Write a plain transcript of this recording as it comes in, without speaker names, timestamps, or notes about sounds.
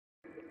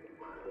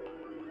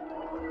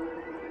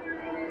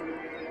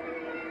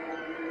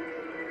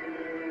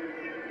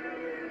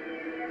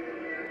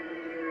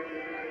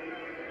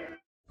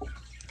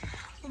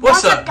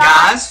What's up,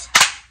 guys?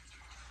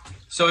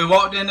 So we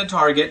walked into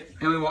Target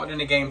and we walked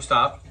into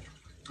GameStop,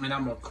 and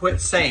I'm going to quit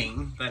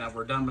saying that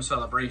we're done with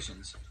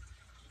celebrations.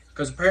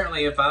 Because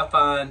apparently if I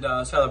find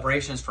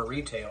celebrations for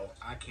retail,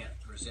 I can't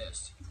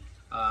resist.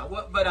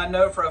 But I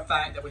know for a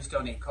fact that we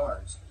still need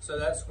cards. So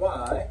that's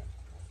why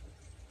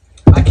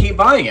I keep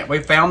buying it. We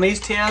found these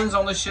tins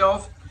on the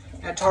shelf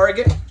at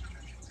Target.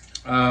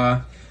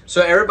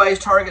 So everybody's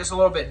Target's a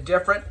little bit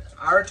different.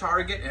 Our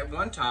Target at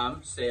one time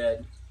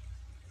said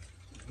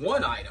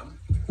one item.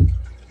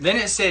 Then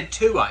it said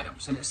 2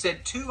 items. And it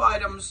said 2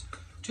 items,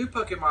 2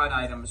 Pokemon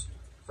items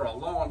for a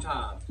long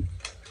time.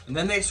 And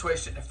then they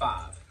switched it to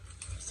 5.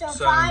 So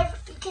 5,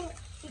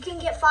 you can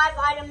get 5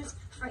 items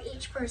for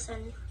each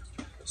person.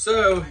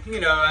 So,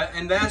 you know,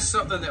 and that's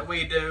something that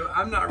we do.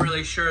 I'm not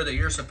really sure that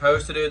you're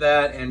supposed to do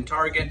that, and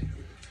Target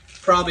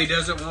probably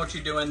doesn't want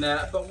you doing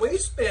that. But we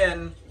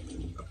spend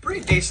a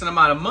pretty decent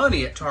amount of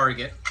money at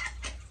Target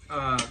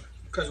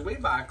because we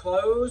buy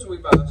clothes, we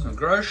buy some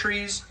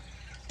groceries,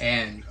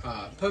 and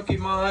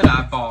Pokemon.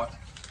 I bought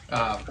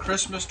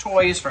Christmas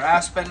toys for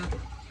Aspen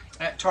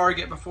at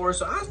Target before,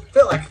 so I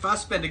feel like if I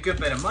spend a good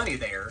bit of money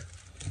there,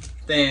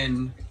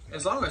 then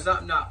as long as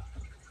I'm not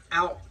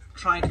out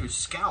trying to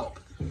scalp,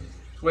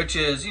 which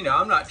is, you know,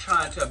 I'm not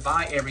trying to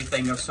buy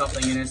everything of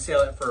something and then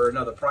sell it for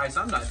another price.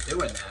 I'm not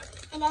doing that.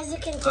 And as you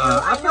can tell,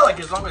 I feel like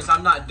as long as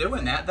I'm not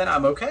doing that, then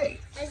I'm okay.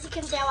 As you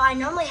can tell, I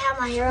normally have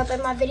my hair up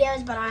in my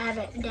videos, but I have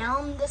it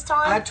down this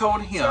time. I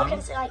told him, so you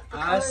can see, like, the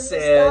I colors and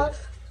said,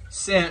 stuff.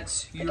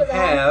 since you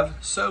have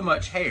so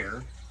much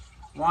hair,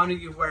 why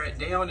don't you wear it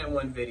down in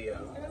one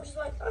video? And I'm just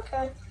like,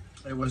 okay.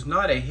 It was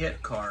not a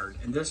hit card,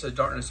 and this is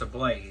Darkness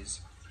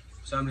Ablaze.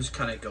 So I'm just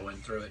kind of going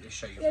through it to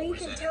show you Yeah, what you was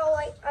can in it. tell,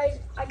 like,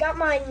 I got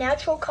my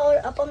natural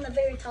color up on the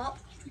very top.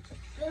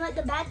 Then, like,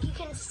 the back, you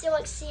can still,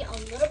 like, see a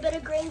little bit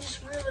of green, just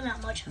really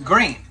not much.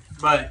 Green,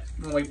 but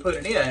when we put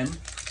it in,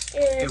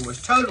 it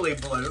was totally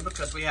blue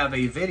because we have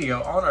a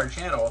video on our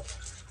channel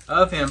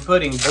of him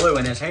putting blue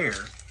in his hair.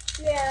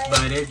 Yeah.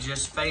 But it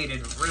just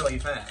faded really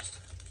fast.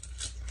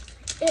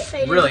 It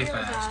faded Really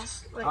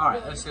fast. Like, All right,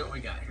 really. let's see what we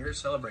got. Here's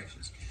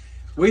celebrations.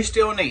 We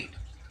still need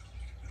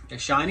the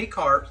shiny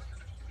carp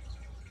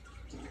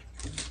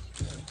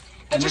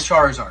and the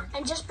Charizard.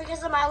 And just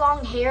because of my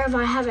long hair, if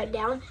I have it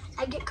down,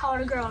 I get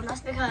called a girl. And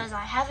that's because I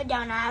have it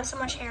down, I have so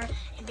much hair,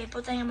 and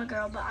people think I'm a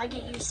girl, but I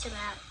get used to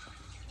that.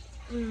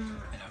 And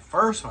the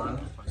first one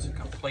was a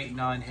complete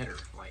non-hitter.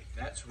 Like,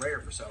 that's rare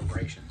for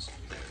celebrations.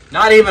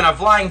 Not even a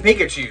flying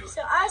Pikachu.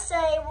 So I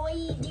say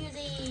we do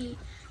the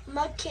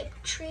Mudkip,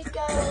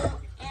 Trico,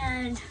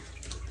 and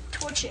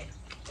Torchic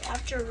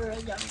after we're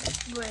done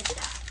with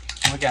that.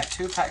 We got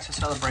 2 packs of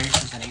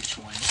celebrations in each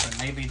one, so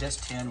maybe this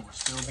 10 will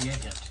still be a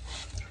hit.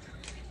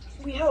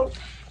 We hope.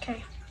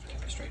 Okay.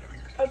 Straight over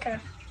here. Okay.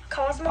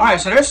 Cosmo. All right,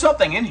 so there's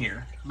something in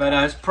here, but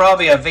it's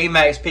probably a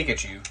VMAX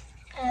Pikachu.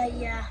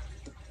 Yeah.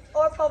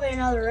 Or probably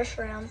another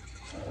Reshiram.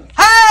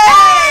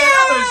 Hey!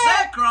 Another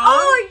Zekrom!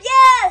 Oh,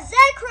 yeah!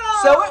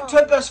 Zekrom! So it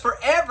took us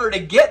forever to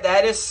get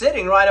that. It's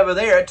sitting right over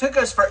there. It took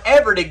us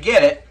forever to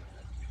get it.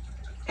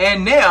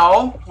 And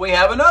now we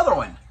have another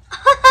one.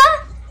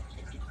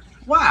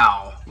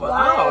 Wow. Well,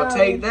 Wow. I'll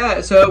take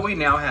that. So we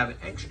now have an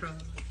extra.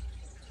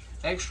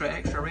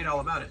 Read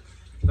all about it.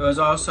 There was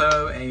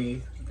also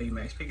a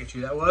VMAX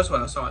Pikachu. That was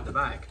what I saw at the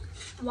back.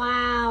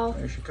 Wow.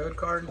 There's your code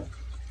card.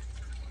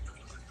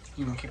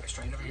 You want to keep it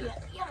straight over here?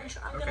 Yeah,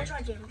 I'm gonna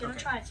try to. I'm gonna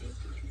try to.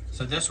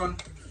 So this one?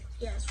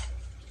 Yes.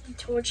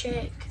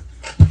 Torchic.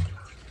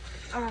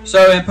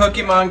 So in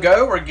Pokemon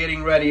Go, we're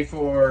getting ready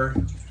for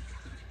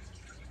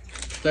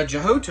the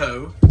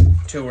Johto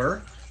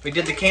tour. We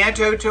did the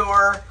Kanto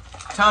tour,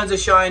 tons of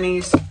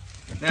shinies.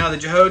 Now the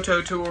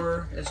Johto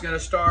tour is going to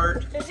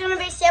start. There's going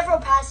to be several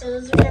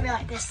passes. There's going to be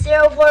like the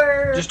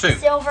silver, Just 2.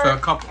 silver, So a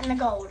couple. and the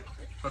gold.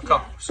 A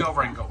couple.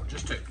 Silver and gold.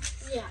 Just 2.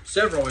 Yeah.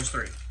 Silver is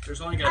 3.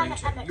 There's only going to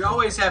be 2. You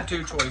always have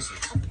 2 choices.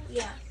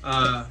 Yeah.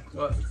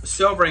 Well,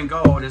 silver and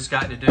gold has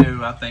got to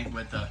do, I think,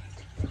 with that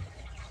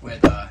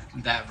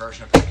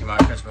version of Pokemon.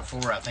 Because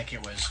before, I think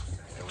it was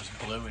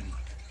blue and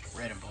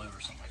red and blue or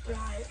something like that.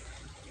 Right.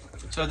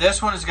 So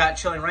this one has got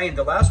Chilling Rain.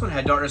 The last one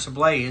had Darkness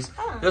Ablaze.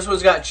 Oh. This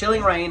one's got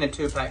Chilling Rain and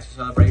 2 packs of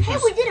celebrations. Hey,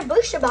 we did a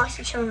booster box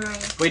for Chilling Rain.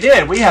 We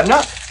did. We have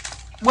not.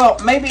 Well,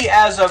 maybe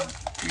as of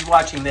you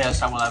watching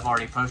this, I will have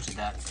already posted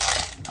that.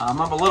 I'm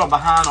a little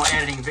behind on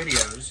editing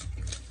videos,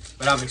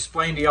 but I've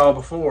explained to y'all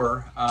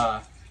before.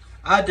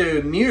 I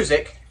do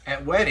music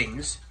at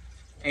weddings,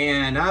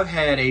 and I've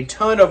had a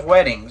ton of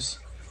weddings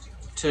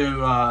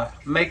to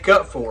make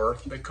up for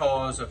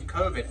because of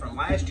COVID from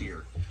last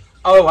year.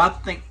 Oh, I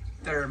think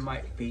there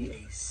might be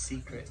a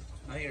secret.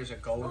 I think there's a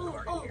gold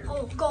card in here.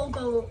 Oh,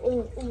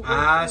 gold.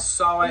 I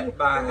saw it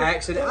by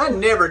accident. I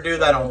never do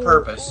that on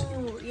purpose.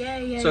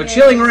 Yeah. So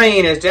Chilling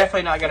Rain is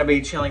definitely not going to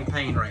be Chilling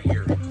Pain right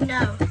here.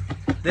 No.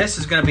 This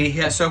is going to be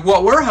his. So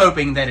what we're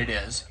hoping that it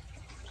is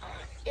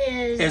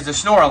the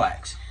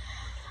Snorlax.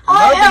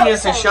 I'm hoping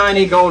it's a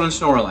shiny golden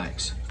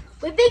Snorlax.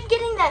 We've been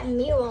getting that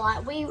Mew a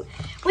lot. We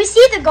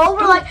see the gold,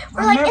 we're like,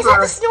 is that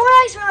the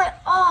Snorlax? We're like,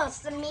 oh, it's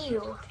the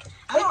Mew.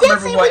 I don't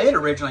remember what it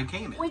originally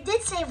came in. We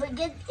did say if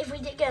we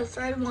did get a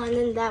third one,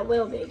 then that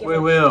will be a good We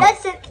one. will.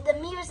 That's the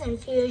Muse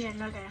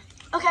Infusion.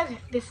 Okay.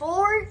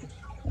 Before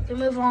we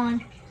move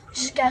on,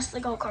 just guess the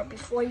gold card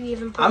before you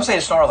even put I'm saying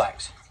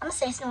Snorlax. I'm gonna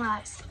say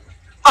Snorlax.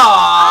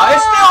 Aw,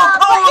 it's still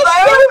cool, It's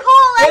though. still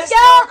cool. Let's It's go.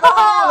 still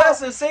cool.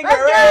 That's a secret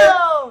Let's rare.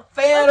 go.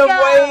 Fan Let's of go.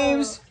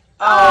 Waves.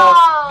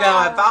 Oh.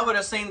 Now, if I would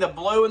have seen the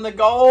blue and the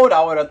gold,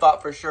 I would have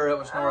thought for sure it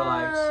was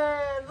Snorlax.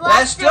 That's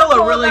That's still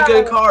cool, a really though.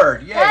 good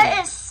card. Yeah.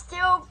 That is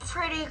still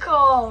pretty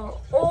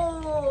cool.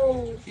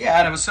 Oh. Yeah,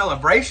 out of a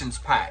Celebrations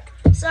pack.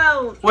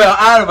 So Well,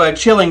 out of a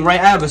Chilling Rain,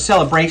 out of a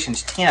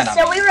Celebrations 10. I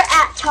So mean. we were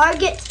at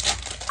Target.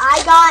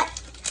 I got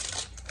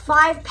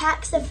 5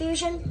 packs of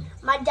Fusion.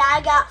 My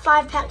dad got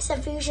 5 packs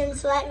of Fusion,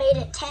 so that made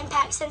it 10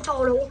 packs in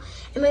total.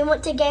 And we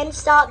went to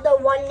GameStop, the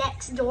one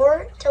next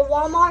door to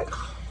Walmart,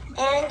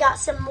 and got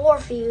some more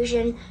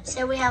Fusion.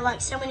 So we have like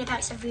so many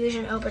packs of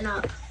Fusion open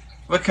up.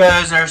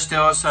 Because there's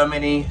still so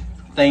many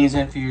things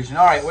in Fusion.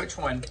 All right, which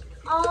one?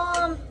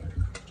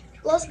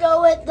 Let's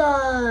go with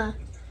the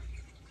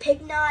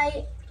Pig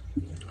Knight.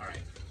 All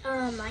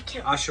right. I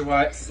can't.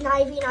 Oshawott.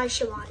 Snivy and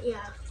Oshawott,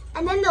 yeah.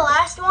 And then the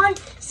last one,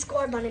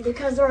 Score Bunny,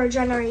 because they're a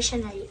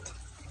Generation 8.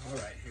 All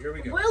right, here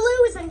we go.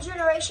 Wooloo is in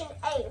Generation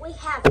 8. We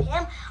have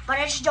him, but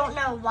I just don't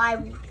know why,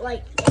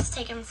 like, it's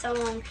taken so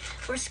long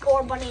for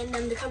Score Bunny and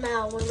them to come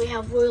out when we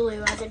have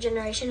Wooloo as a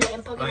Generation 8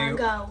 in Pokemon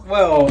Go.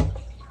 Well,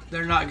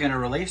 they're not going to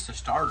release the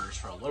starters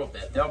for a little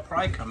bit. They'll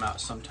probably come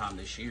out sometime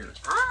this year.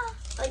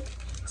 Like,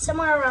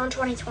 somewhere around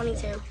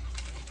 2022.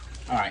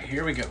 All right,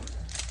 here we go.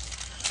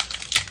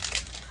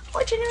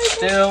 What generation?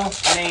 Still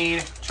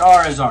need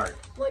Charizard.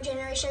 What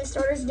generation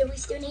starters do we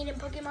still need in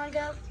Pokemon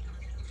Go?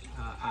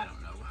 I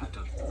don't know.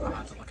 I'll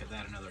have to look at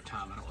that another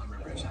time. I don't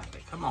remember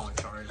exactly. Come on,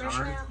 Charizard.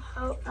 Grisham,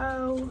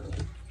 Ho-Oh,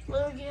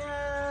 Lugia.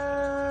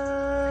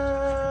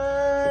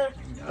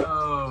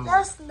 No.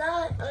 That's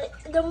not,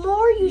 like, the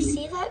more you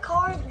see that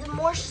card, the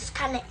more it's just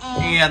kind of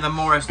Yeah, the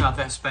more it's not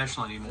that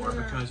special anymore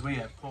because we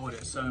have pulled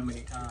it so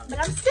many times. But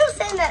I'm still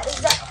saying that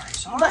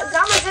but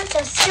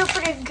Zamazenta's still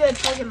pretty good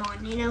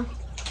Pokemon, you know?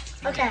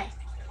 Okay.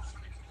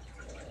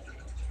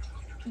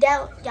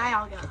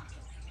 Dialga.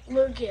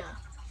 Lugia.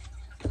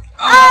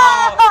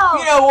 Oh!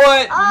 You know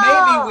what?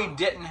 Oh. Maybe we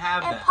didn't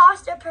have that.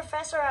 Imposter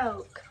Professor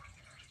Oak.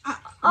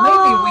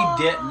 Maybe we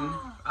didn't.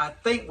 I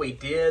think we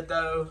did,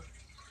 though.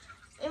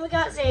 And we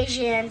got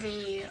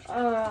Zajanvi.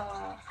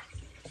 Oh.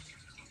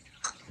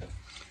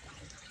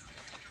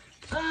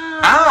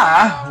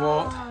 I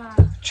want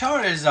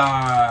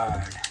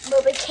Charizard.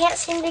 But we can't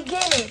seem to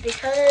get it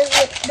because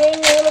it's being a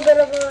little bit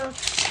of a...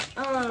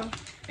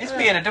 It's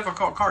being a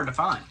difficult card to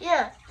find.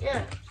 Yeah.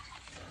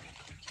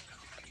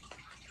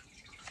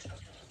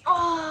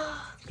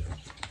 Oh.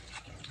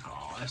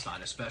 Oh, that's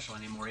not as special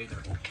anymore either.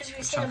 Because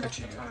we've seen it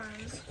Chunkachu. multiple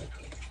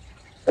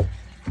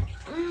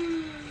times.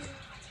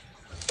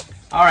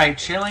 All right,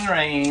 Chilling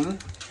Rain.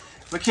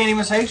 We can't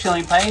even say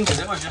Chilling Pain because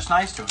it was just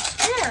nice to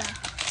us. Yeah.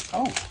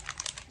 Oh,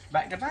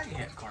 back-to-back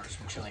hit cards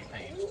from Chilling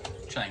Pain.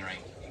 Chilling Rain.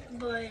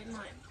 But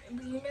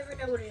you never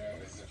know what it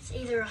is. It's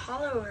either a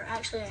hollow or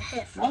actually a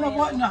hit. Well, it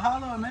wasn't a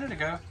hollow a minute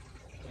ago.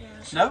 Yeah,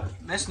 Nope,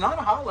 it's not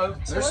a hollow.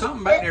 There's So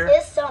something back there.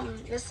 It's something.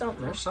 There's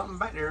something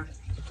back there.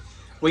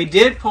 We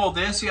did pull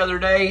this the other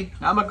day.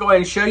 I'm going to go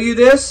ahead and show you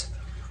this.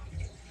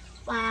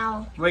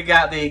 Wow. We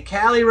got the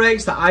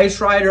Calyrex, the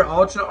Ice Rider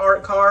alternate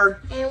art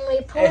card. And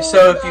we pulled And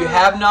so if you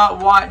have not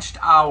watched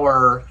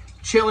our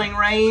Chilling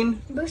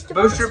Rain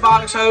booster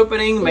box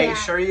opening, make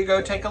sure you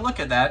go take a look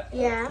at that.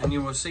 Yeah. And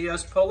you will see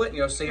us pull it and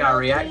you'll see our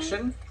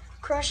reaction.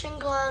 Crushing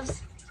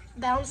Gloves,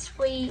 Bounce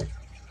Sweet,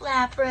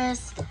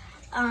 Lapras,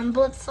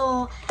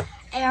 Blitzel,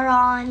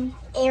 Aaron.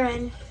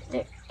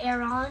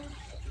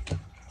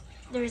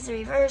 There's the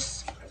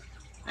reverse.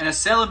 And a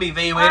Celebi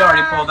V, we'd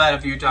already pulled that a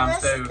few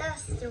times too.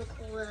 That's still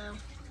cool though.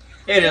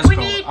 It is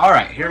cool. All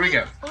right, here we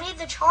go. We need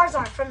the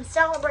Charizard from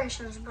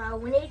Celebrations, bro.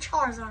 We need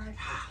Charizard.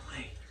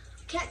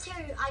 Can't tell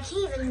you. I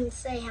can't even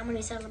say how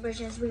many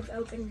Celebrations we've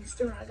opened and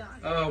still not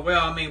got. Oh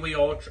well, I mean we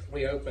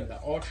opened the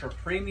Ultra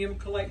Premium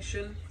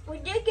Collection. We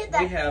did get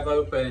that. We have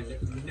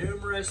opened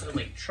numerous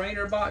Elite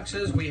Trainer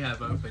boxes. We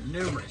have opened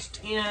numerous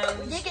tins.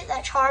 We did get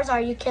that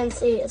Charizard. You can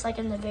see it's like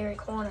in the very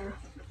corner.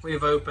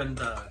 We've opened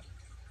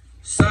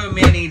so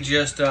many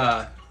just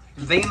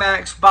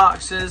VMAX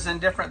boxes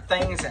and different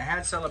things that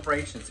had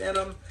celebrations in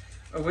them.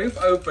 We've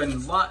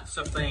opened lots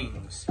of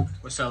things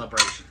with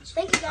celebrations.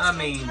 I think you guys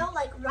can tell,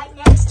 like right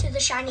next to the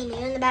shiny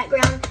man in the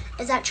background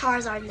is that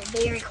Charizard in the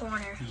very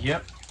corner.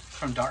 Yep.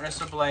 From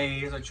Darkness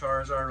Ablaze, a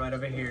Charizard right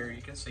over here.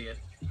 You can see it.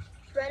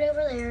 Right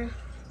over there.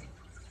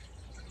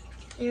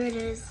 There it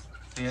is.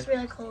 It's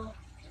really cool.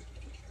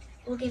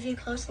 We'll give you a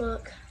close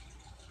look.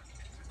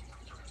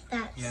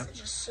 That's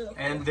just so cool.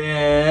 And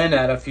then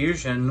at a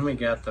Fusion, we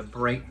got the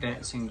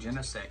Breakdancing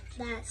Genesect.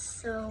 That's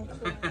so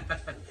cool.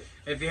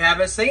 If you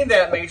haven't seen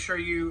that, make sure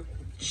you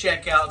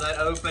check out that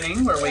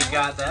opening where we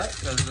got that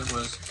because it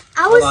was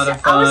I a was lot of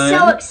fun. I was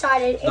so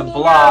excited. The And you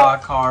blah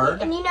know,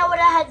 card. And you know what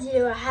I had to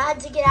do? I had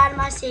to get out of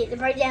my seat. The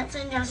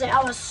breakdancing Genesis.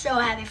 I was so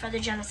happy for the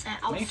Genesis.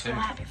 I was so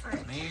happy for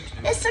it. Me too.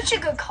 It's such a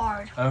good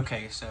card.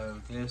 Okay,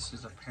 so this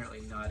is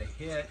apparently not a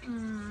hit.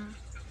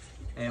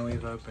 And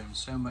we've opened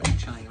so much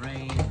Chilling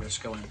Rain. I'm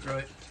just going through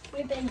it.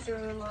 We've been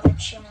through a lot of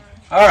chilling.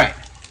 All right,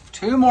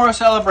 2 more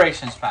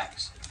Celebrations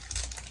packs.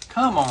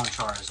 Come on,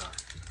 Charizard.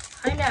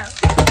 I know.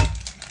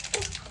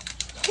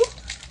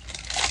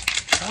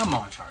 Come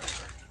on,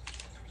 Charizard.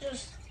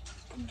 Just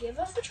give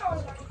us the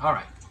Charizard. All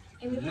right.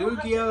 And we won't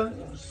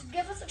Lugia. just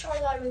give us the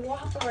Charizard. We won't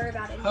have to worry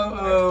about it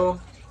Ho-Oh.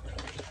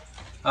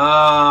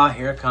 anymore.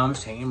 Here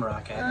comes Team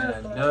Rocket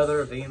and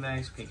another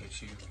VMAX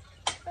Pikachu.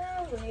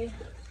 Oh, wait.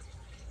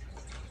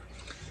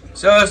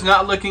 So it's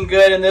not looking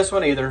good in this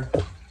one either.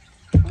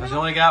 Because we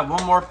only got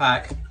 1 more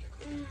pack.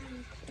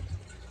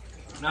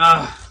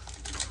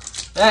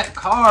 That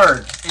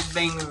card is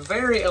being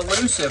very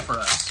elusive for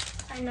us.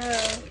 I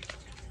know.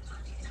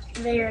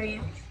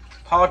 Very.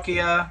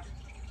 Palkia.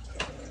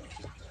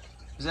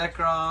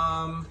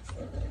 Zekrom.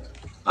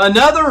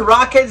 Another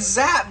Rocket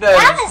Zapdos.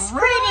 That is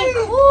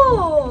pretty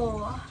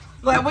cool.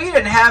 Like, we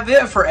didn't have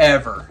it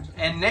forever.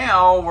 And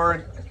now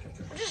we're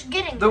Just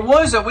getting the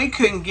ones that we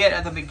couldn't get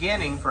at the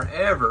beginning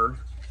forever.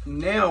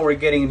 Now we're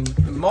getting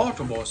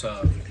multiples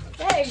of.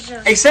 That is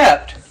just.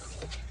 Except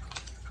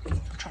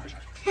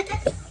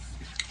Charizard.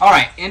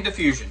 Alright, into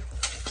fusion.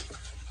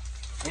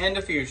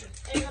 Into fusion.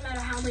 It doesn't matter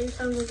how many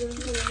phones we give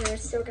it here,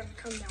 it's still gonna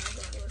come down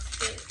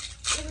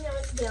regardless. Even though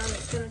it's down,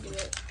 it's gonna do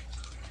it.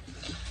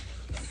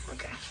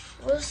 Okay.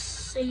 Let's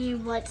see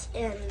what's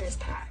in this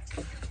pack.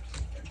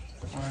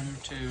 1,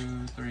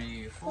 2,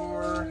 3,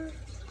 4.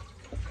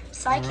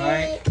 Psychic.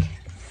 Right.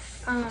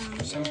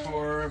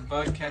 Centaur,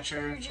 Bug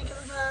Catcher,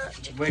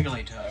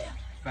 Wigglytuff,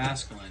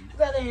 Basculin.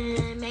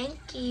 Robin,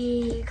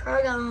 Mankey,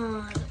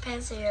 Cargon,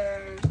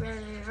 Pansear,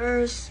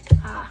 Reverse.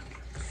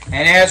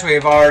 And as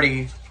we've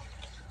already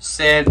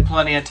said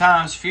plenty of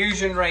times,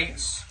 fusion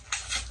rates,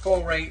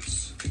 full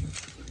rates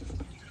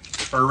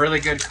for really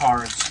good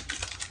cards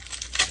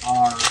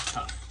are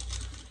tough.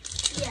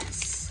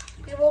 Yes.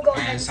 We will go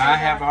ahead and As say I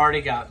have that. already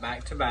got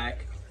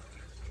back-to-back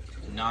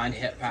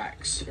non-hit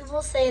packs. We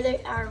will say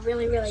they are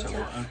really, really So we'll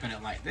tough. open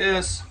it like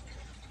this.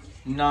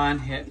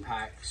 Non-hit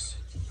packs.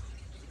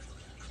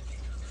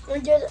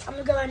 I'm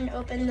gonna go ahead and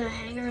open the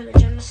hanger, the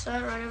Genesis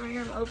right over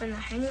here. I'm gonna open the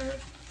hanger.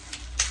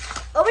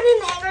 Opening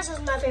the hangers is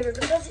my favorite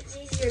because it's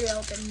easier to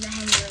open the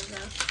hangers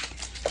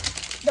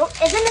though.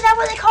 Isn't that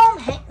what they call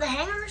them? The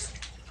hangers?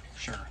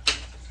 Sure.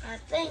 I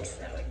think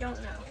so. I don't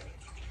know.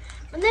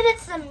 But then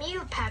it's the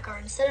Mew pack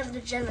card instead of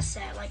the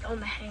Genesis, like on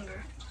the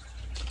hanger.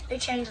 They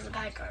changed the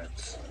pack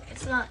cards.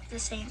 It's not the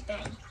same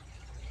thing.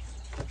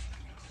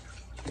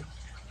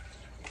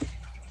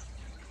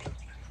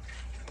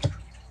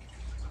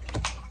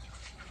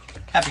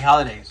 Happy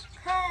holidays.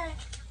 Hey.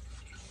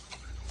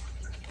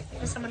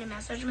 Did somebody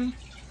message me?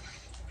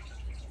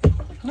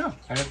 No,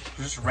 I'm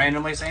just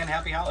randomly saying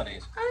happy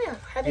holidays. Oh yeah.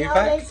 Happy You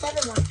holidays to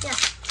everyone. Yeah.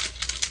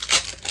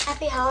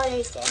 Happy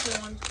holidays to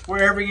everyone.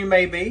 Wherever you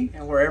may be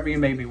and wherever you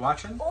may be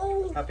watching,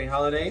 Oh. happy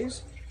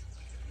holidays.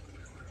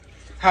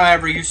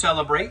 However you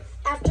celebrate.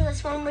 After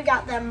this one, we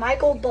got the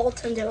Michael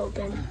Bolton to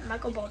open.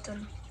 Michael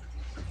Bolton.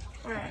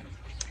 Alright.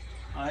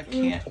 I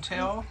can't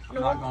tell. I'm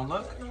not going to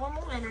look.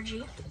 Normal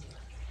Energy.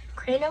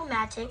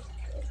 Cranomatic.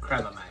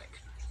 Krabamatic.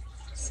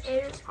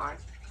 Skaters Art.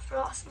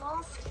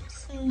 Frostmoth.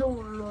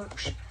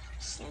 Snorlax.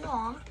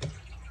 Snom.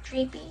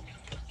 Dreepy.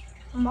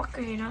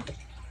 Macarena.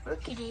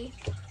 Rookidee.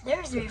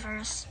 There's the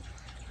reverse.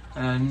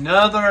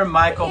 Another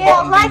Michael Yeah,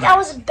 Bolton. like VMAX. I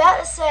was about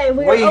to say,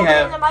 we were We opening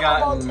have the Michael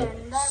gotten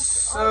Bolton. That's,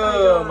 so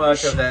oh my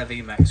much gosh. of that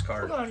VMAX We're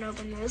card. going to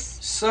open this.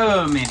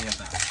 So many of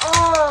them.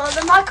 Oh,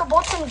 the Michael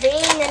Bolton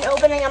game and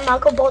opening a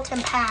Michael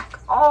Bolton pack.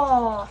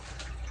 Oh,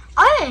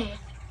 am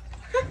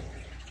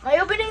I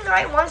opening the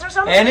right ones or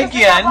something? And Because they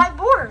got again- white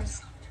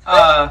borders.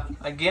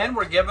 Again,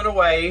 we're giving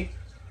away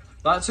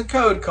lots of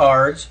code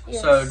cards.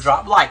 Yes. So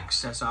drop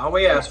likes. That's all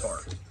we ask for.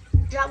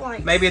 Drop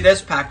likes. Maybe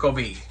this pack will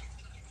be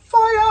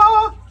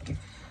fire.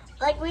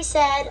 Like we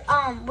said,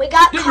 we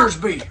got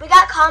Diggersby. we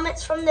got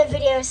comments from the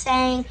video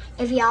saying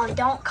if y'all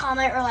don't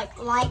comment or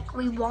like,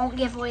 we won't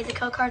give away the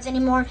code cards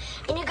anymore.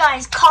 And you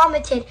guys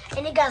commented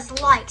and you guys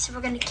liked, so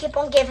we're gonna keep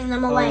on giving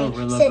them away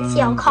since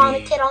y'all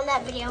commented on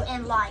that video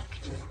and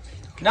liked.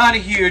 Not a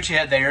huge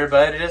hit there,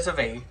 but it is a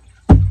V.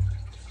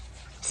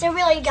 So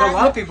really, So a lot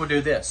guys, of people do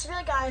this. so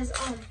really, guys,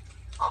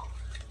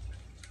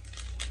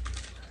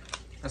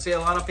 I see a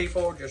lot of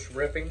people just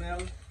ripping them.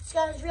 so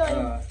guys, really,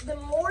 the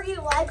more you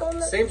like on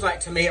the Seems like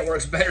to me it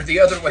works better the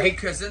other way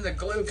because then the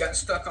glue got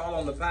stuck all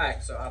on the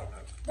back. So I don't know.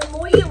 The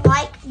more you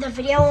like the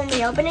video on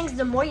the openings,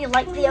 the more you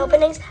like the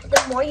openings,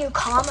 the more you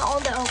comment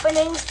on the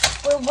openings,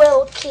 we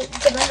will keep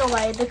giving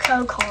away the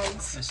code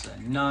cards. This is a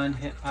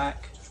non-hit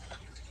pack.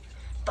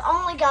 But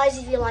only guys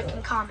if you like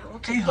and comment. We'll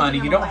keep Hey, honey,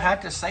 giving you them don't away.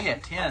 have to say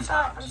it 10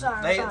 sorry, times.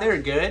 I'm sorry. They're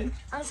good.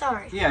 I'm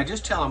sorry. Yeah,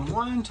 just tell them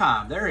one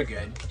time. They're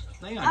good.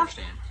 They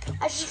understand.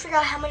 I just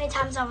forgot how many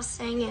times I was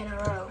saying it in a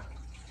row.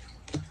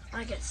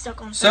 I get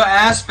stuck on So saying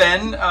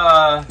Aspen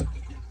I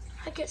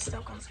get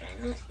stuck on saying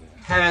it.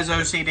 has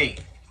OCD.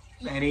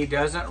 And he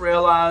doesn't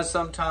realize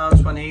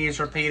sometimes when he's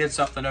repeated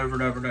something over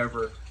and over and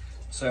over.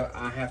 So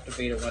I have to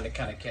be the one to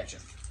kind of catch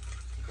him.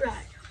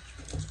 Right.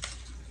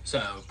 So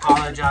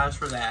apologize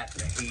for that.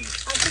 He I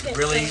think it's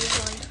really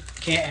so easy.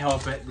 can't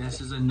help it.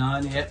 This is a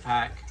non-hit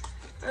pack.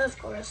 Of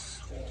course.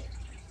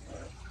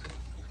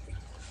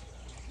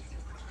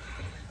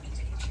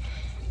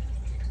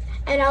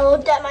 And I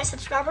looked at my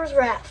subscribers.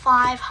 We're at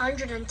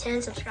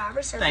 510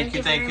 subscribers. So Thank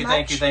you. very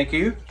much. Thank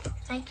you.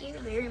 Thank you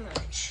very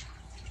much.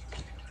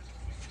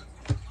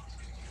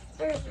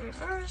 There's the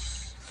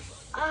reverse.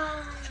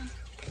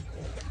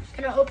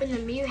 Gonna open the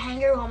Mew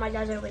hanger while my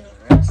dad's opening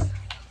the rest.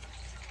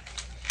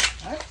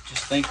 I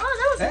just think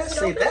Oh, that was easy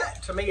to open.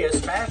 that to me is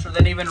faster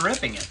than even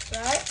ripping it.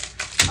 Right?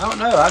 I don't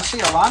know. I've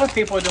seen a lot of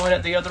people doing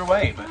it the other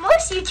way, but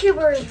Most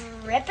YouTubers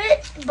rip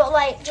it, but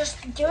like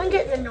just doing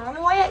it the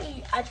normal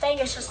way, I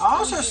think it's just I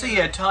also easier. see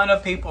a ton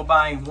of people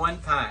buying one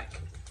pack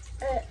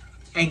Uh,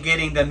 and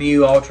getting the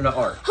Mew alternate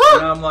art. Huh?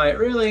 And I'm like,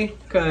 really?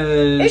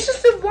 Because It's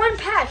just the one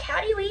pack. How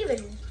do you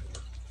even?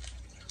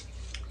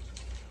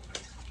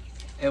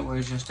 it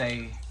was just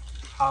a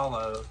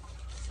hollow,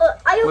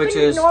 I open which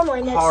it is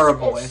normally and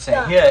horrible. It's It's a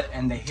stuck. hit,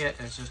 and the hit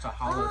is just a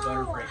hollow butter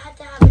Oh, I brick. had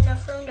to have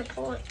enough room to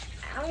pull it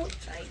out,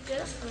 I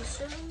guess, I'm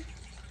assuming.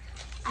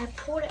 I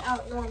pulled it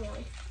out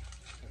normally.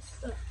 It's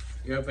stuck.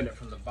 You open it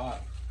from the bottom.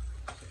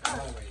 You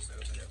always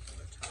open it from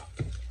the top.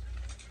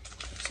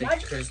 See, Why-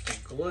 because the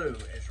glue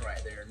is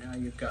right there. Now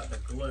you've got the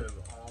glue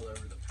all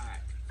over the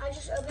pack. I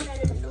just opened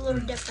it a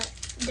little different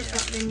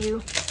than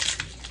you.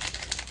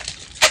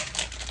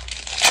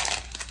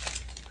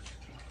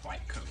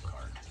 White code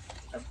card.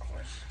 Of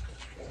course.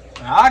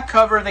 Now, I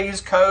cover these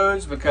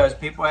codes because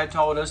people had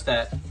told us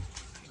that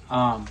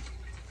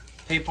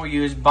people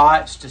use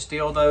bots to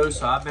steal those,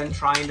 so I've been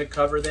trying to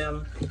cover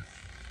them.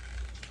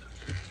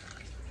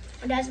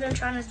 My dad's been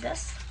trying his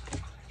best.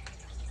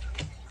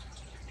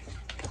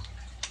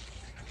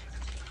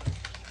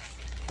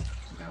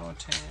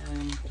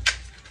 Skeleton.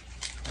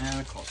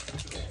 And a cloak.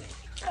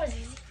 That was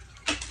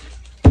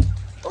easy.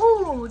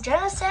 Ooh,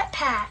 Geneset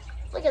pack.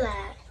 Look at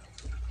that.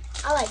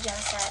 I like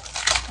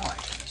Geneset. I like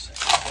this.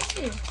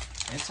 Thank you.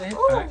 It's a hit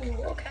Ooh, pack.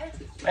 okay.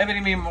 Maybe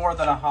it'll be more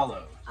than a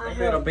hollow. I Maybe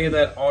hope. it'll be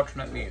that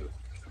alternate Mew.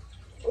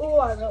 Ooh,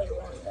 I really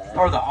want that.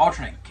 Or the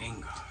alternate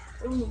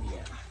Gengar. Ooh, yeah.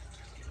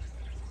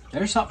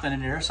 There's something in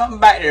there. There's something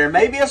back there.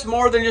 Maybe it's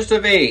more than just a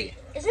V.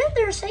 Isn't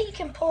there a set you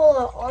can pull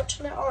an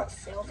alternate art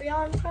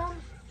Sylveon from?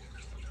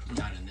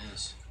 Not in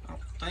this. I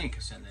don't think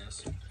it's in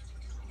this.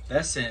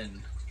 That's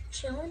in,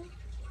 Chillin'?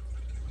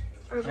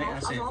 Or I think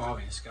that's in Evolve?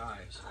 Evolving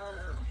Skies.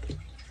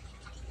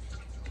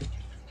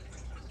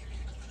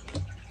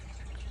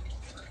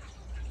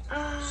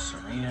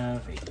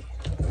 Serena V.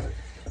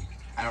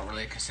 I don't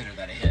really consider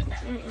that a hit.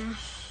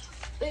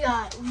 We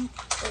got,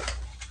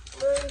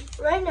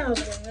 we're right now we're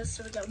doing this,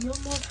 so we got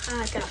one more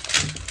pack up.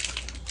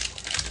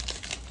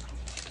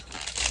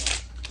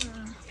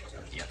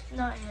 Yep.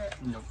 Not yet.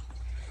 Nope.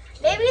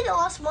 Maybe the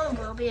last one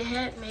will be a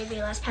hit, maybe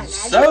last pack magic.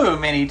 So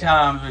many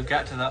times we've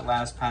got to that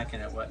last pack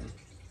and it wasn't.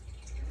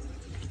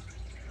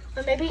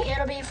 But maybe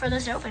it'll be for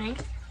this opening.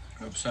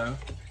 Hope so.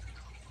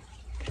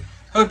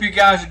 Hope you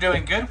guys are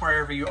doing good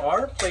wherever you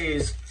are.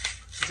 Please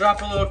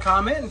drop a little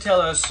comment and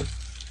tell us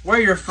where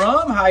you're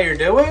from, how you're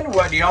doing,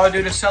 what do y'all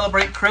do to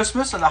celebrate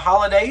Christmas and the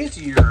holidays.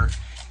 You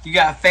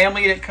got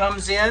family that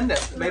comes in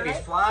that maybe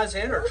Right. flies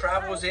in or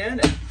travels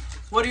in. And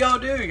what do?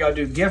 Y'all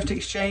do gift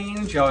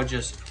exchange? Y'all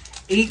just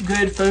eat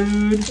good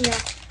food? Yeah.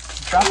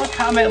 Drop a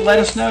comment and let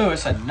us know.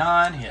 It's a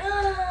non-hit.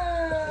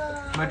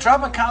 But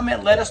drop a comment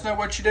and let us know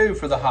what you do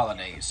for the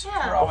holidays.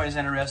 Yeah. We're always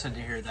interested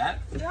to hear that.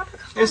 Drop a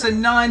comment. It's a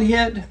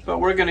non-hit, but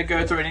we're going to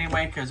go through it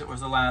anyway because it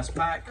was the last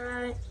pack.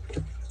 Alright.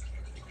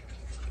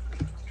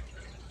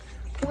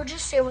 We'll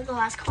just see what the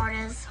last card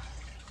is.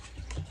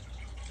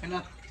 And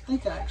I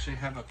think I actually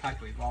have a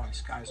pack of Evolving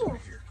Skies over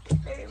here.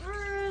 The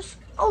reverse.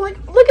 Oh, look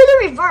at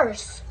the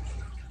reverse.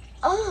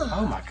 Oh.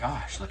 Oh my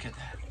gosh, look at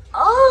that.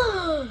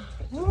 Oh.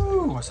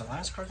 Ooh, was the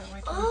last card that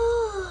way?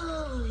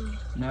 Oh.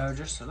 No,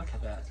 just to look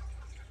at that.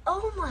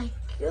 Oh my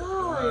gosh.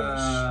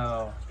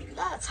 Wow.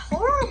 That's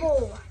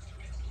horrible.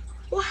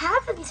 What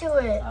happened to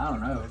it? I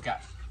don't know.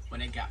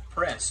 When it got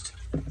pressed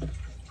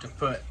to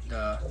put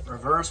the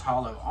reverse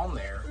hollow on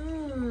there,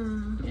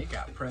 it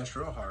got pressed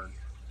real hard.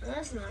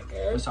 That's not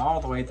good. It's all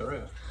the way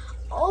through.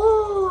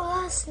 Oh,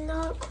 that's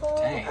not cool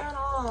Dang. at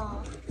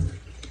all.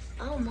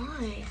 Oh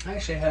my. I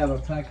actually have a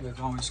pack of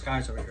Evolving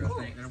Skies over here,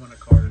 I think. They're one of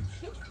the cards.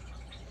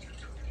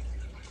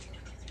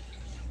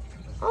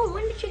 Oh,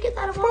 when did you get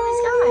that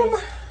Evolving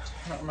Skies?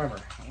 I don't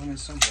remember. I went in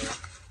somewhere.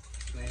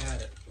 They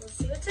had it. Let's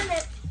see what's in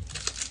it.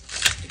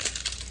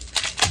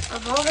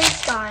 Evolving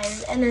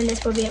Skies, and then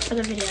this will be it for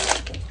the video.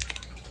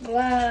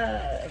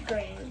 Blood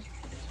green.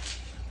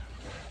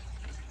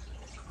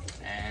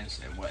 And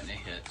it wasn't a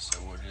hit, so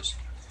we'll just...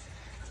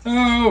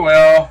 Oh,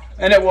 well.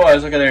 And it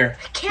was. Look at there.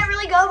 Can't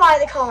really go by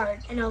the card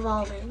in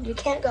Evolving. You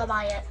can't go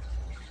by it.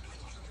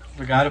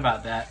 Forgot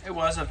about that. It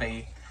was a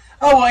V.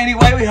 Oh, well,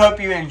 anyway, we hope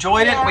you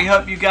enjoyed it. We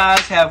hope you guys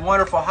have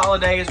wonderful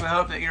holidays. We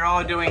hope that you're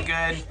all doing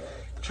good,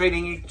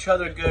 treating each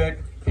other good,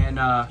 and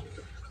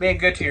being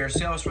good to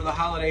yourselves for the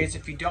holidays.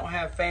 If you don't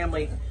have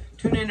family,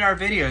 tune into our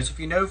videos. If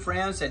you know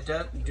friends that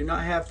do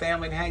not have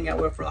family to hang out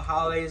with for the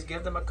holidays,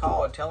 give them a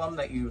call and tell them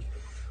that you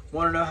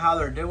want to know how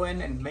they're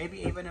doing, and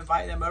maybe even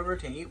invite them over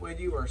to eat with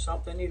you or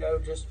something. You know,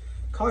 just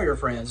call your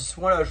friends. It's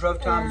one of those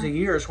rough times of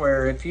years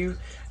where if you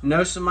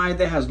know somebody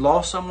that has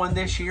lost someone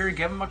this year,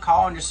 give them a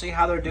call and just see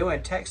how they're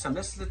doing. Text them.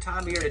 This is the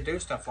time of year to do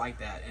stuff like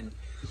that. And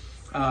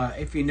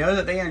if you know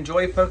that they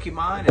enjoy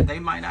Pokemon and they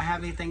might not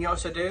have anything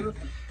else to do,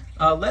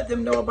 let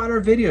them know about our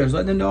videos.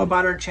 Let them know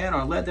about our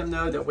channel. Let them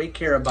know that we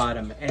care about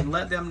them. And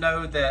let them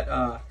know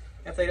that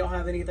if they don't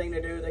have anything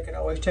to do, they can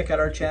always check out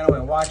our channel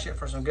and watch it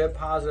for some good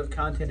positive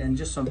content and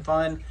just some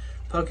fun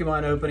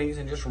Pokemon openings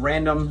and just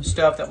random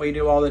stuff that we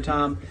do all the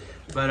time.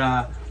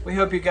 But we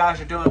hope you guys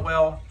are doing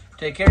well.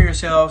 Take care of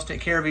yourselves, take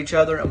care of each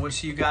other, and we'll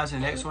see you guys in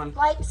the next one.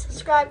 Like,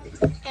 subscribe,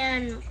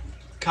 and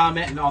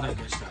comment and all that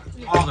good stuff.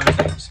 Yeah. All those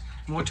things.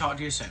 And we'll talk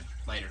to you soon.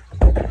 Later.